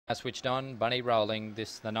Switched on, Bunny rolling,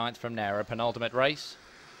 this the 9th from NOWRA, penultimate race,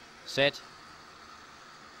 set,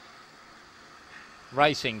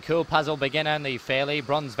 racing. Cool Puzzle began only fairly.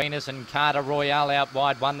 Bronze Venus and Carter Royale out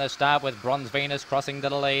wide won the start with Bronze Venus crossing to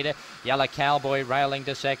the lead. Yellow Cowboy railing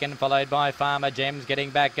to second, followed by Farmer Gems getting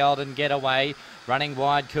back Golden Getaway. Running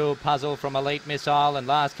wide, Cool Puzzle from Elite Missile and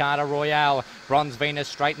last Carter Royale. Bronze Venus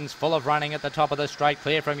straightens full of running at the top of the straight,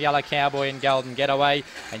 clear from Yellow Cowboy and Golden Getaway.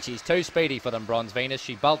 And she's too speedy for them, Bronze Venus.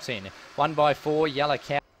 She bolts in. 1 by 4, Yellow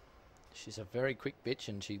Cow. She's a very quick bitch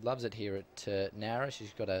and she loves it here at NOWRA.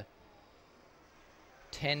 She's got a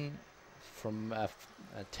 10 from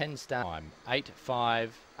 10 star time.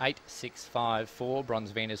 8-5-8-6-5-4.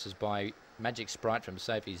 Bronze Venus is by Magic Sprite from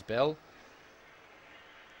Sophie's Bell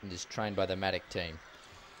and is trained by the Matic team.